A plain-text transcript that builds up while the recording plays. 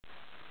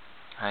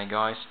Hey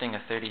guys,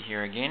 Stinger 30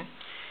 here again.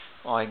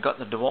 I got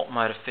the dewalt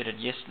motor fitted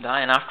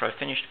yesterday, and after I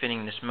finished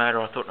fitting this motor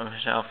I thought to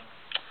myself,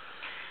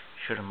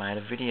 should have made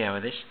a video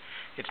of this.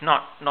 It's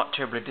not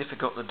terribly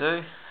difficult to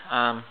do.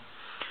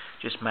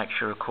 Just make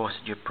sure of course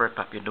that you prep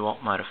up your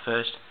dewalt motor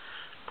first.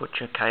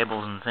 Put your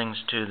cables and things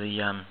to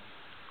the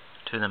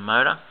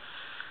motor,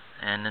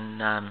 and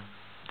then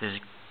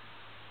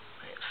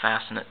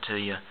fasten it to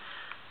your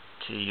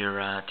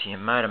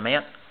motor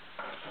mount.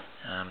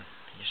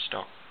 Your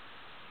stock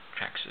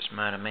Traxxas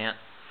motor mount.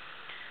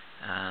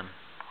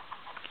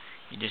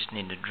 You just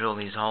need to drill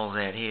these holes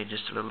out here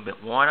just a little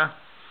bit wider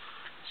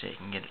so you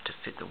can get it to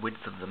fit the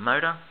width of the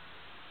motor,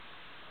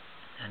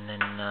 and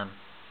then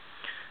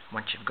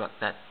once you've got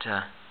that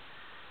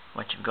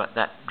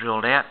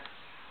drilled out,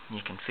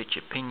 you can fit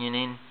your pinion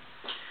in,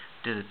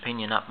 do the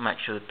pinion up, make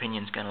sure the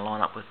pinion's going to line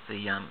up with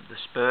the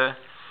spur,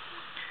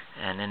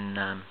 and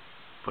then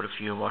put a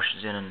few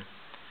washers in and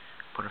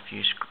put a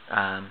few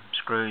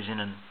screws in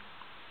and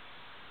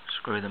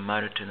screw the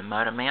motor to the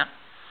motor mount.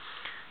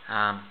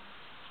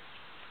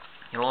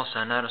 You'll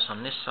also notice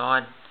on this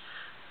side,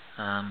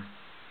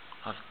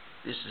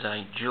 this is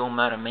a dual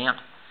motor mount,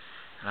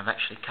 and I've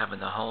actually covered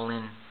the hole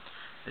in.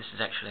 This is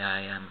actually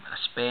a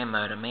spare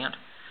motor mount,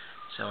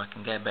 so I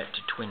can go back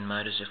to twin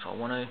motors if I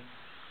want to,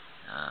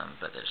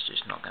 but that's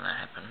just not going to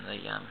happen.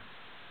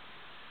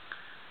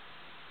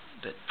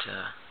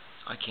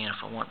 I can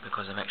if I want,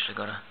 because I've actually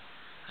got a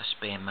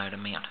spare motor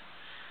mount.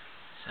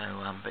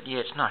 So, but yeah,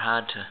 it's not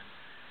hard to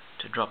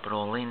drop it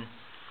all in.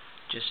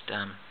 Just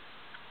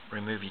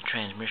remove your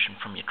transmission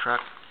from your truck.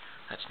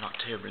 That's not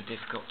terribly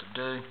difficult to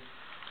do.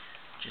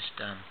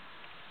 Just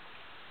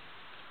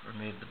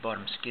remove the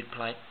bottom skid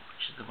plate,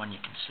 which is the one you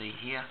can see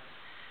here.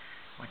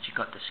 Once you've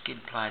got the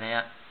skid plate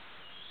out,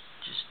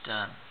 just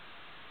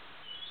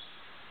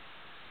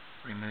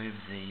remove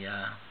the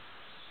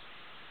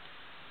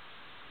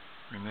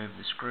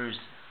screws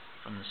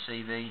from the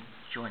CV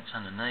joints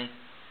underneath,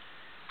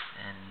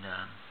 and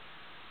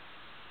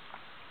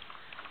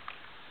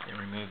then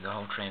remove the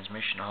whole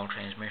transmission. The whole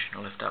transmission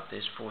will lift up.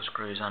 There's 4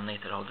 screws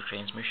underneath that hold the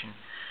transmission.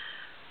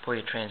 Pull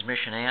your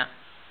transmission out,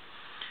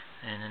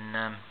 and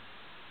then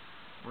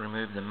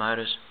remove the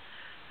motors,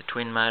 the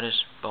twin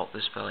motors, bolt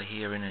this fella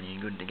here in, and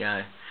you're good to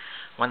go.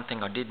 One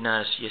thing I did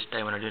notice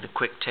yesterday when I did a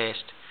quick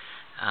test,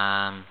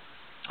 I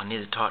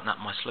needed to tighten up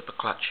my slipper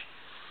clutch,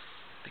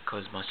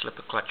 because my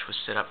slipper clutch was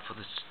set up for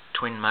the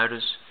twin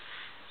motors,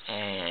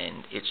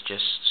 and it's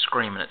just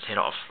screaming its head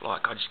off.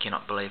 Like, I just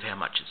cannot believe how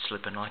much it's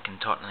slipping. I can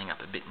tighten it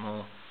up a bit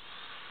more.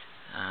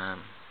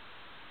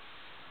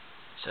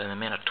 So the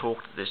amount of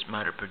torque that this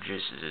motor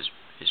produces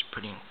is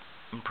pretty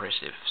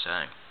impressive.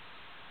 So,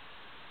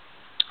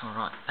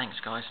 alright, thanks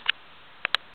guys.